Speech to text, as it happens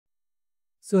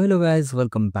So hello guys,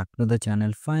 welcome back to the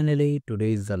channel. Finally,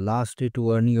 today is the last day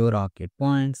to earn your arcade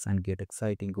points and get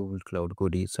exciting Google Cloud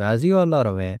goodies. So as you all are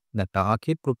aware that the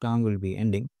arcade program will be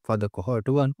ending for the cohort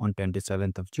 1 on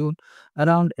 27th of June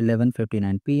around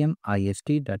 11:59 p.m.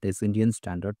 IST, that is Indian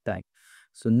Standard Time.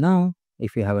 So now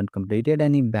if you haven't completed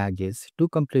any badges, to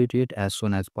complete it as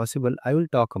soon as possible, I will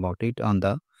talk about it on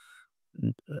the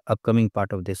upcoming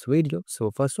part of this video. So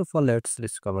first of all, let's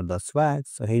discover the swag.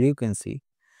 So here you can see,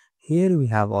 here we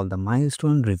have all the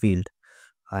milestone revealed,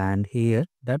 and here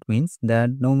that means that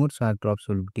no more swag drops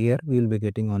will be here. We will be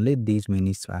getting only these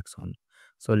mini swags on.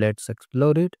 So let's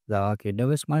explore it. The arcade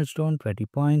device milestone 20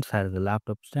 points has a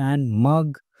laptop stand,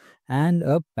 mug, and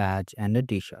a badge and a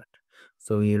t-shirt.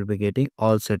 So you will be getting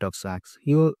all set of swags.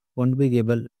 You won't be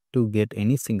able to get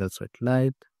any single set.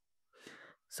 Like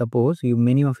suppose you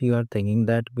many of you are thinking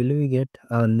that will we get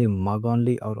only mug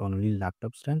only or only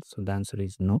laptop stand? So the answer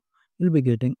is no. You'll be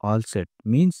getting all set,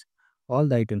 means all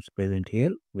the items present here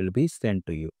will be sent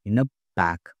to you in a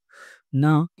pack.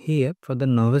 Now here for the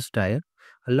novice tire,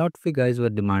 a lot of you guys were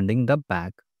demanding the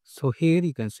bag. So here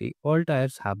you can see all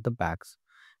tires have the bags,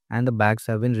 and the bags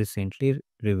have been recently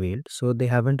revealed. So they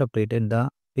haven't updated the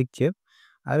picture.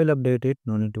 I will update it,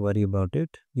 no need to worry about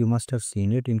it. You must have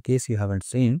seen it. In case you haven't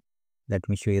seen, let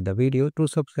me show you the video. To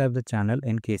subscribe the channel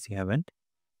in case you haven't.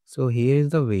 So here is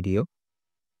the video.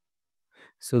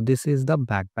 So this is the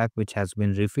backpack which has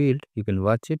been revealed. You can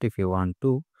watch it if you want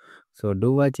to. So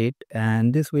do watch it,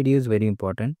 and this video is very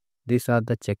important. These are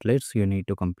the checklists you need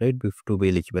to complete to be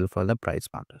eligible for the prize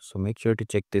matter. So make sure to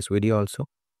check this video also.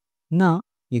 Now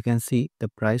you can see the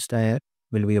price tier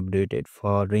will be updated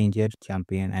for Ranger,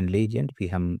 Champion, and Legend. We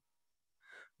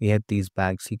have these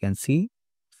bags. You can see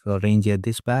for Ranger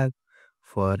this bag,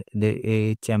 for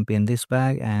the Champion this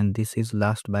bag, and this is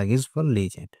last bag is for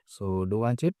Legend. So do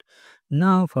watch it.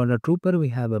 Now for the Trooper we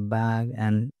have a bag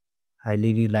and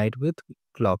LED light with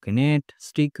clock in it,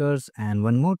 stickers, and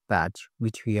one more patch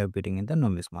which we are getting in the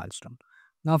novice milestone.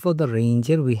 Now for the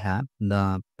Ranger we have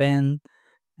the pen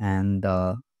and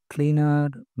the cleaner,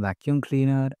 vacuum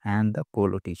cleaner, and the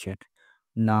polo t-shirt.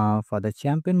 Now for the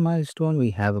Champion milestone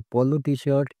we have a polo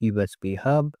t-shirt, USB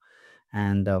hub,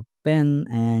 and the pen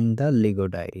and the Lego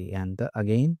diary, and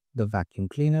again the vacuum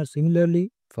cleaner.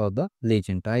 Similarly for the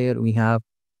Legend tire we have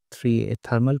a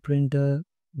thermal printer,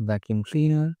 vacuum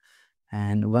cleaner,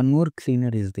 and one more cleaner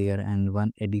is there, and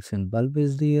one addition bulb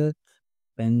is there,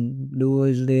 pen duo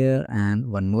is there,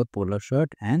 and one more polo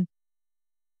shirt and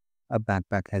a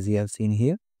backpack. As you have seen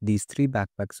here, these three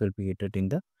backpacks will be added in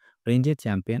the Ranger,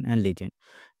 Champion, and Legend.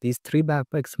 These three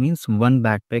backpacks means one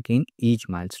backpack in each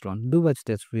milestone. Do watch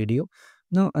this video.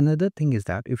 Now another thing is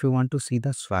that if you want to see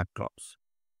the swag drops,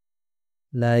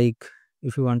 like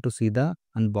if you want to see the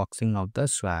unboxing of the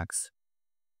swags,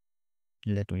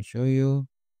 let me show you.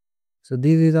 So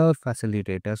this is our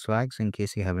facilitator swags. In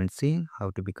case you haven't seen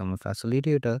how to become a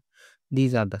facilitator,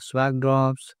 these are the swag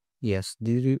drops. Yes,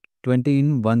 this is 20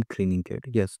 in 1 cleaning kit.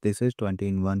 Yes, this is 20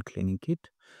 in 1 cleaning kit.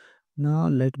 Now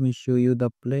let me show you the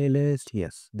playlist.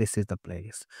 Yes, this is the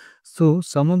playlist. So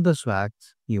some of the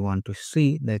swags you want to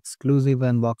see the exclusive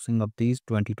unboxing of these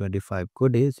 2025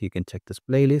 goodies, you can check this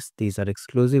playlist. These are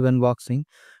exclusive unboxing.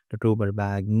 The Trooper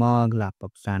bag, mug,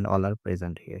 laptop stand, all are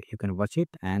present here. You can watch it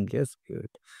and just view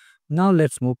it. Now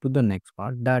let's move to the next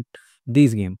part, that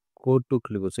this game code to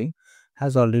closing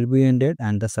has already been ended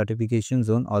and the certification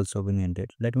zone also been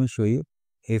ended. Let me show you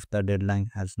if the deadline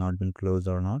has not been closed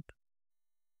or not.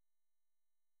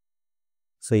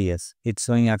 So yes, it's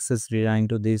showing access relying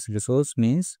to this resource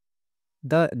means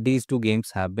these two games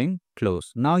have been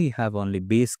closed. Now you have only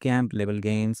base camp, level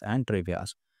games, and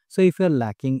trivias. So if you're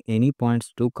lacking any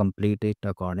points, to complete it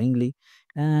accordingly.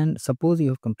 And suppose you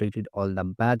have completed all the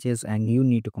badges and you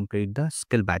need to complete the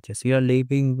skill badges. You are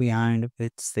leaving behind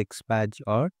with 6 badge,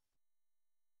 or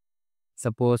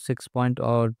suppose 6 point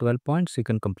or 12 points, you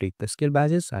can complete the skill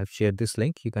badges. I've shared this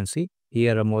link. You can see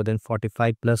here are more than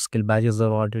 45 plus skill badges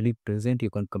are already present. You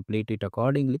can complete it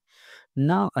accordingly.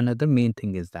 Now another main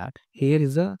thing is that here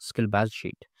is a skill badge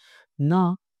sheet.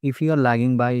 Now if you are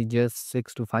lagging by just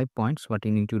 6 to 5 points, what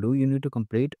you need to do, you need to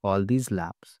complete all these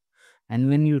labs, and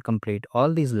when you complete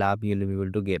all these labs you'll be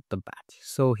able to get the badge.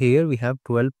 So here we have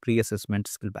 12 pre-assessment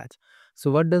skill badge.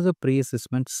 So what does a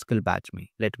pre-assessment skill badge mean?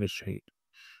 Let me show you.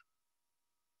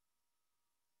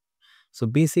 So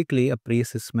basically a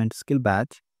pre-assessment skill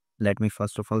badge, let me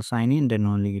first of all sign in, then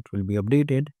only it will be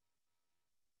updated.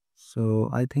 So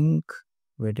I think,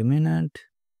 wait a minute.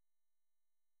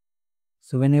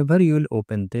 So whenever you will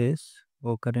open this,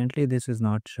 currently this is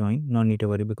not showing, no need to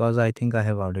worry because I think I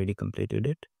have already completed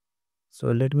it.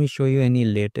 So let me show you any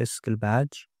latest skill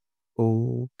badge.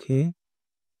 Okay.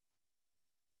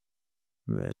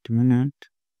 Wait a minute.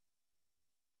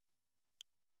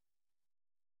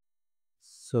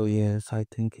 So yes, I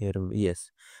think here,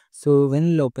 yes. So when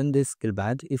you open this skill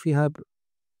badge, if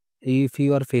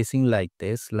you are facing like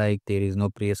this, like there is no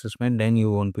pre-assessment, then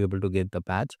you won't be able to get the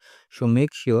badge. So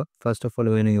make sure first of all,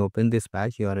 when you open this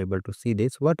badge, you are able to see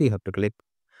this. What you have to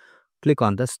click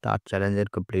on the start challenge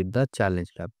and complete the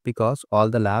challenge lab, because all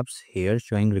the labs here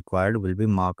showing required will be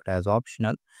marked as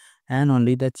optional, and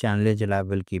only the challenge lab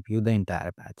will give you the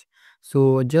entire batch.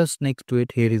 So just next to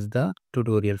it, here is the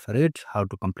tutorial for it, how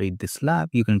to complete this lab.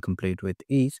 You can complete with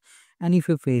ease, and if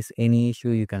you face any issue,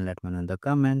 you can let me know in the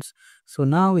comments. So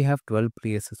now we have 12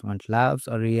 pre-assessment labs.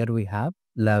 Earlier we have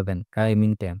 11, I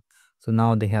mean 10. So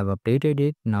now they have updated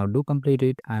it. Now do complete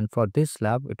it, and for this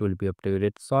lab it will be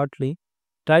updated shortly.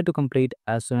 Try to complete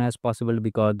as soon as possible,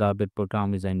 because the update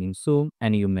program is ending soon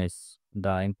and you miss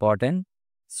the important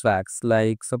facts.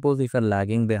 Like suppose if you're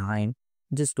lagging behind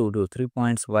just 2 to 3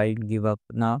 points, why give up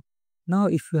now? Now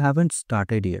if you haven't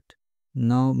started yet,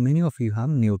 now many of you are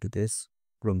new to this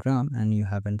program and you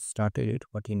haven't started it,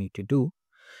 what you need to do,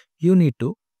 you need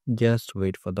to just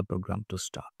wait for the program to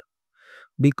start.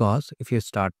 Because if you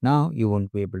start now, you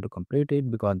won't be able to complete it,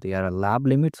 because there are lab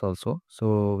limits also.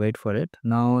 So wait for it.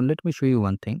 Now let me show you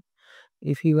one thing.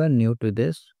 If you are new to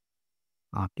this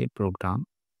arcade program,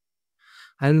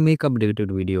 I will make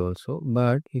updated video also.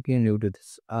 But if you are new to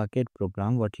this arcade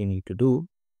program, what you need to do,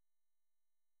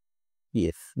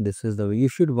 yes, this is the way you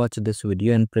should watch this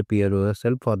video and prepare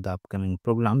yourself for the upcoming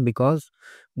program, because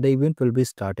the event will be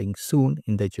starting soon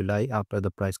in the July after the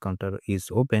price counter is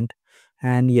opened.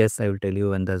 And yes, I will tell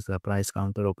you when does the price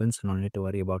counter opens, no need to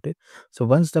worry about it. So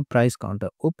once the price counter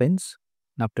opens,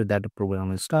 after that the program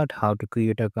will start. How to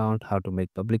create account, how to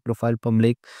make public profile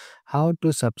public, how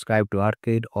to subscribe to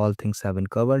arcade, all things have been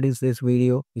covered in this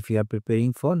video if you are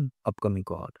preparing for upcoming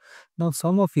cohort. Now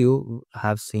some of you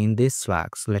have seen these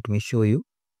swags. Let me show you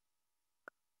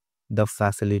the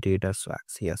facilitator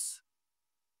swags. Yes,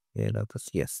 here are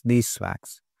yes, these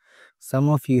swags. Some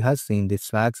of you have seen these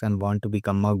swags and want to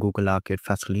become a Google Arcade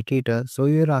facilitator. So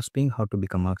you're asking how to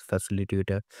become a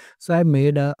facilitator. So I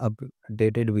made a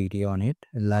updated video on it,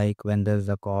 like when does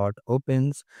the cohort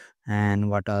opens and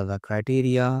what are the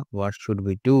criteria, what should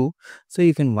we do. So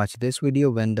you can watch this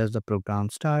video, when does the program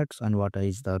starts and what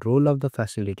is the role of the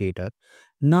facilitator.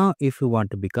 Now if you want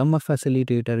to become a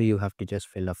facilitator, you have to just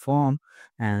fill a form,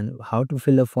 and how to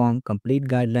fill a form, complete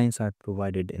guidelines are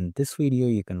provided in this video.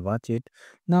 You can watch it.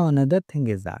 Now another thing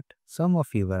is that some of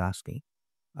you were asking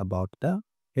about the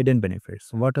hidden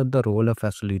benefits. What are the role a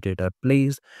facilitator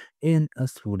plays in a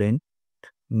student,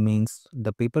 means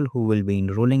the people who will be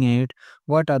enrolling in it.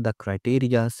 What are the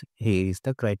criteria? Here is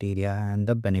the criteria and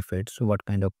the benefits. What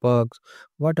kind of perks,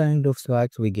 what kind of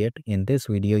swags we get in this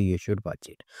video. You should watch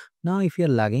it. Now if you're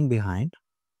lagging behind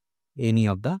any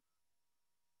of the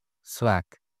swag,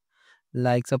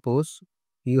 like suppose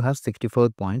you have 64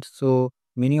 points. So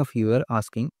many of you are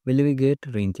asking, will we get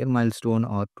ranger milestone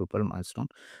or triple milestone?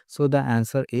 So the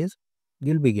answer is,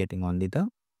 you'll be getting only the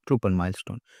triple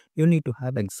milestone. You need to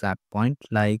have exact point.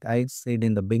 Like I said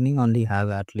in the beginning, only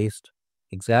have at least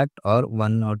exact or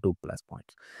 1 or 2 plus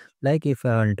points. Like if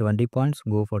you have 20 points,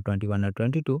 go for 21 or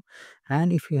 22.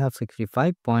 And if you have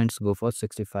 65 points, go for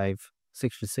 65,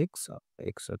 66,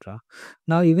 etc.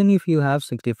 Now, even if you have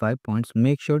 65 points,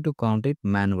 make sure to count it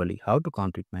manually. How to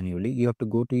count it manually? You have to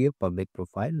go to your public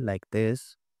profile like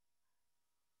this.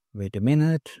 Wait a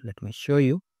minute. Let me show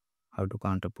you how to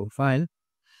count a profile.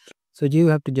 So you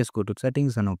have to just go to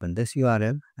settings and open this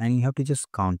URL, and you have to just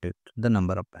count it, the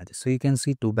number of badges. So you can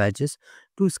see 2 badges,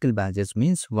 2 skill badges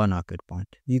means 1 arcade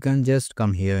point. You can just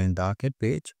come here in the arcade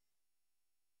page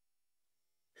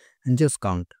and just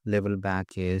count level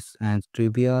badges and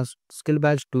trivia. Skill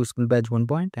badge 2, skill badge 1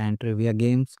 point, and trivia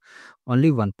games only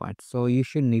 1 point. So you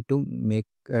should need to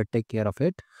take care of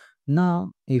it.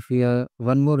 Now if you are,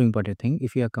 one more important thing,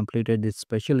 if you have completed this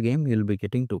special game, you'll be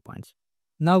getting 2 points.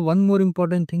 Now one more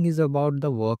important thing is about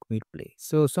the work meet play.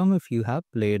 So some of you have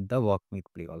played the work meet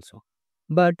play also,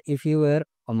 but if you were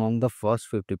among the first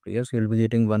 50 players, you'll be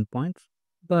getting 1 point.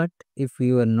 But if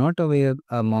you are not aware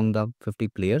among the 50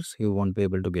 players, you won't be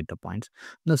able to get the points.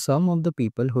 Now, some of the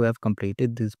people who have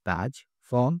completed this badge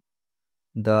from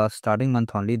the starting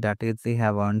month only, that is, they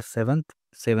have earned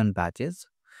 7 badges.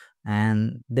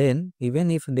 And then, even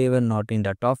if they were not in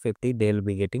the top 50, they'll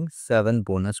be getting 7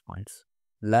 bonus points.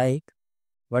 Like,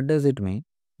 what does it mean?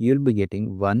 You'll be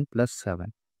getting 1 plus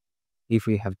 7 if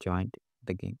you have joined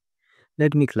the game.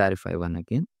 Let me clarify one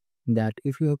again, that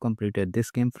if you have completed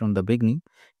this game from the beginning,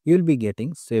 you'll be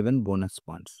getting 7 bonus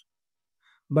points.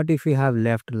 But if you have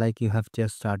left, like you have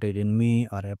just started in May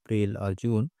or April or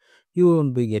June, you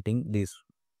won't be getting these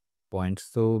points.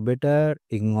 So better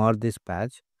ignore this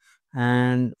patch,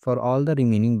 and for all the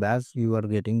remaining badges you are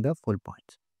getting the full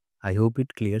points. I hope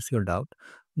it clears your doubt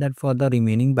that for the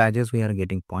remaining badges we are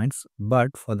getting points,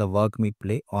 but for the work we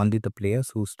play, only the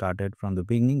players who started from the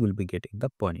beginning will be getting the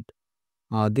point.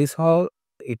 This how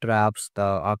it wraps the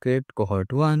arcade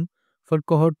cohort 1. For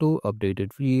cohort 2, updated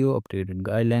video, updated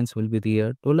guidelines will be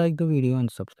there. Do like the video and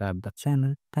subscribe the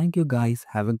channel. Thank you guys.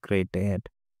 Have a great day ahead.